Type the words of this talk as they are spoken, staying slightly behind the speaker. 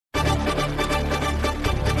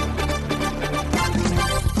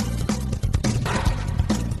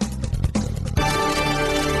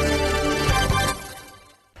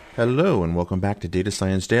Hello and welcome back to Data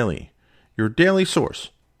Science Daily, your daily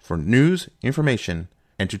source for news, information,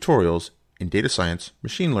 and tutorials in data science,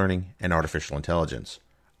 machine learning, and artificial intelligence.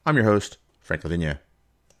 I'm your host, Frank Lavigne.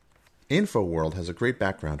 InfoWorld has a great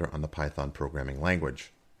backgrounder on the Python programming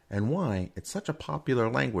language, and why it's such a popular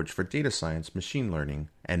language for data science, machine learning,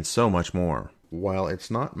 and so much more. While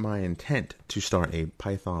it's not my intent to start a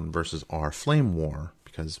Python versus R flame war,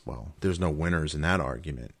 because, well, there's no winners in that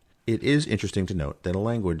argument, it is interesting to note that a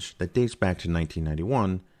language that dates back to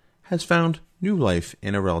 1991 has found new life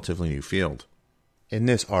in a relatively new field. In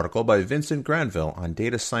this article by Vincent Granville on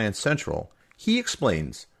Data Science Central, he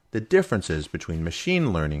explains the differences between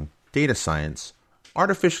machine learning, data science,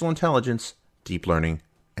 artificial intelligence, deep learning,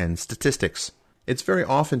 and statistics. It's very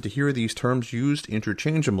often to hear these terms used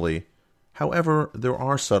interchangeably. However, there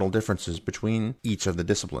are subtle differences between each of the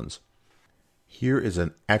disciplines. Here is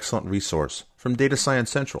an excellent resource from Data Science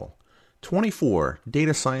Central, 24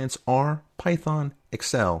 data science R, Python,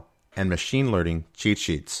 Excel, and machine learning cheat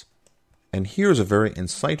sheets. And here's a very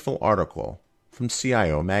insightful article from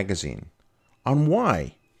CIO Magazine on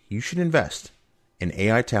why you should invest in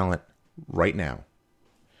AI talent right now.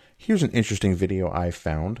 Here's an interesting video I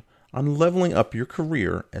found on leveling up your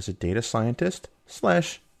career as a data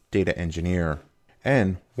scientist/data engineer,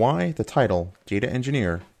 and why the title data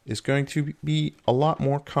engineer is going to be a lot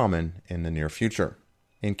more common in the near future.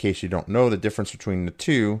 In case you don't know, the difference between the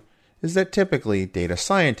two is that typically data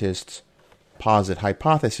scientists posit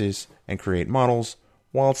hypotheses and create models,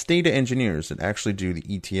 while it's data engineers that actually do the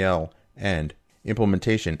ETL and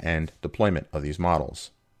implementation and deployment of these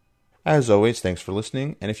models. As always, thanks for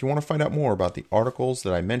listening, and if you want to find out more about the articles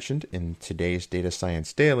that I mentioned in today's Data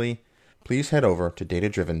Science Daily, please head over to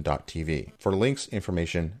datadriven.tv for links,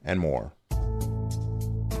 information, and more.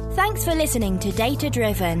 Thanks for listening to Data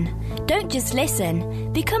Driven. Don't just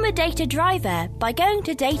listen, become a data driver by going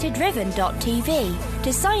to datadriven.tv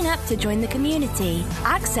to sign up to join the community,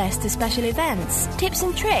 access to special events, tips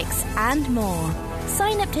and tricks, and more.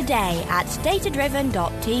 Sign up today at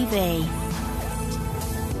datadriven.tv.